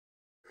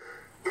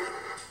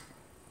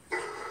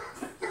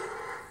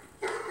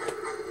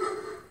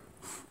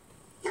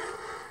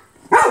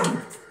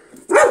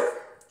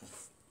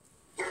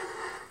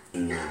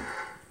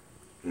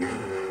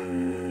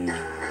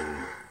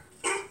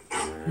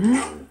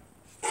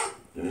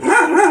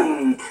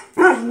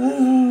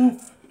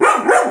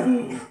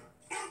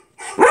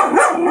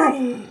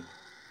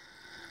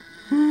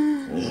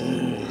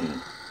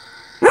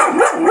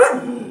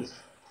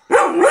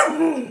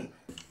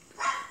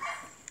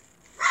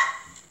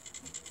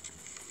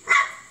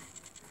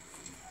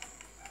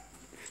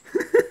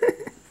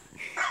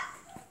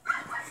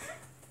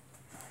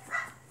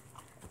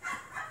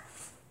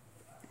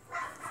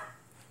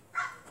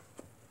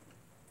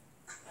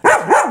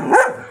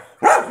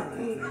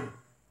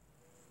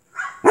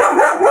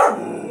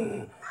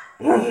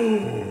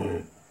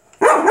Hello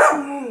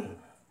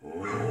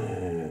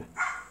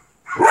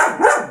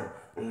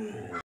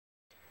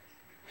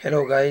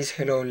guys,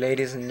 hello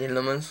ladies and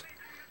gentlemen.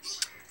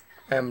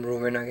 I'm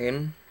Ruben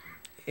again.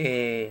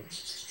 Uh,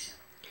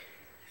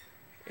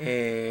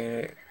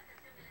 uh,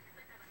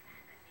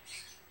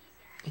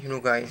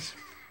 guys,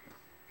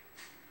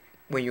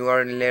 when you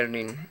are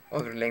learning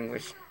other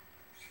language,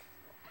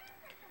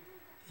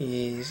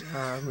 it's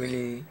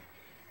really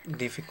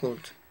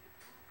difficult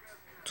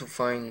to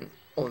find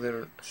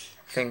other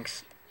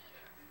things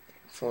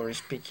for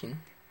speaking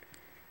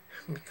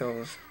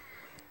because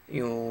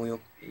you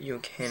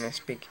can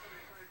speak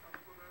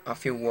a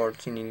few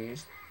words in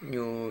English.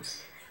 You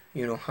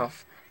don't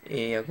have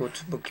a good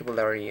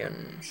vocabulary,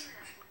 and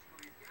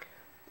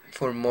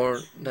for more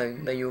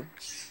that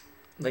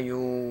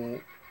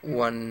you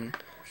want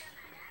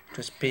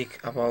to speak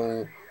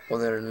about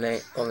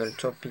other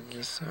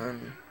topics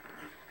and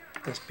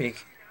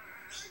speak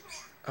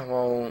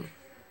about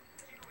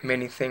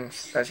many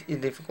things that is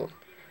difficult.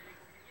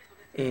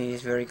 It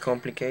is very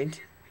complicated.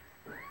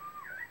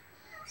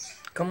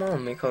 Come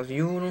on, because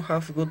you don't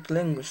have good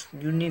language.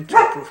 You need to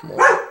improve more.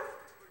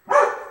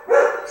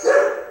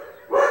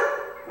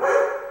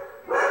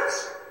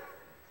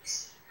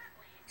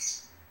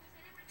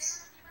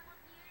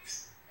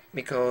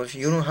 Because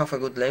you don't have a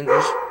good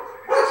language.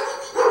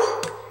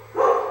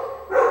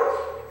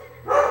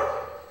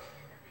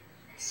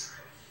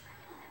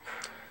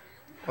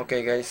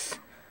 Okay guys,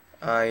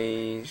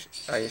 I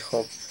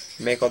hope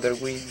make other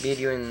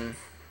video in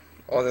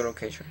other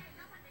occasion.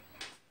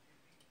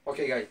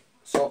 Okay guys,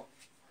 so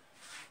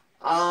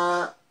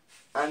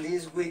and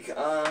this week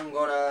I'm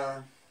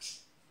gonna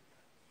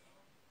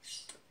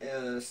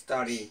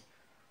study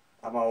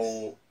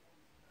about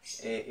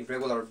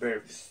irregular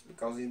verbs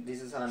because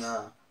this is an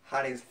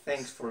hardest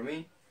thing for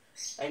me.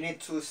 I need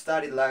to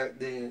study like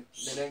the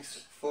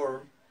next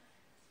form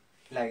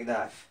like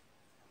that.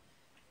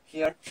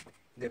 Here,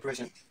 the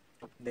present,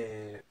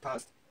 the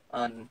past,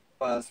 and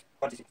past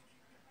participle.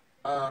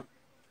 I'm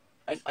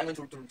going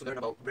to learn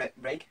about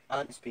break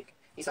and speak.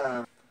 It's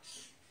a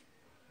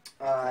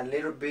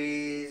little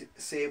bit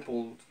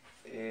simple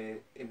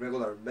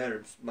irregular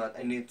verbs, but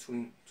I need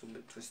to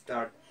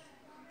start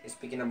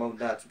speaking about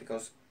that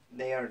because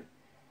they are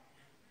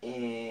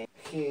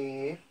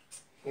here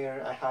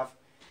I have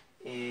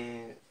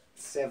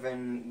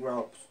 7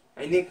 groups.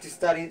 I need to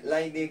study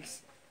like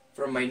this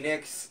from my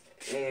next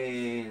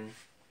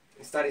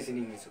studies in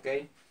English,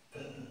 okay?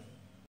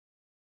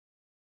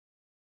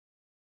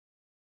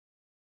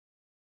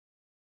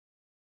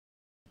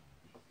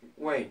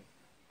 Wait,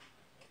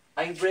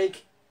 I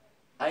break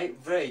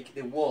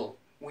the wall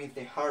with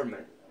the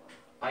hammer.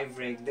 I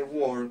break the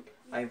wall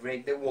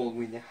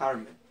with the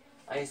hammer.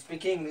 I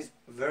speak English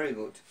very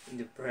good in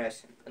the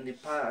present, and the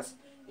past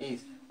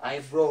is I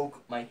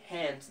broke my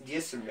hands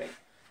yesterday.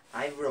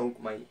 I broke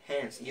my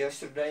hands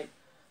yesterday.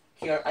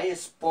 Here I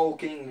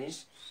spoke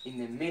English in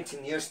the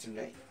meeting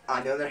yesterday.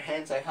 On the other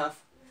hand, I have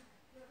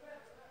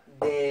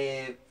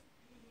the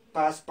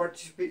past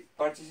participle.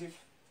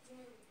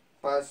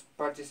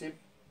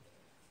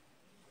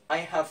 I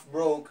have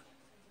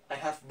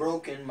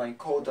broken my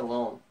coat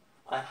alone.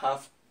 I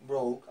have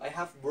broke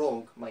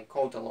my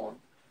coat alone.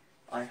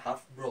 I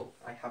have broke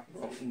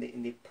in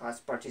the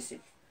past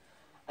participle.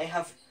 I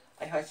have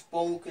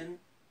spoken.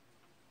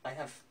 I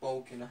have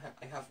spoken.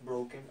 I have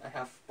broken. I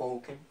have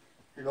spoken.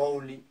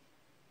 Slowly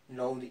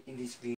in this video.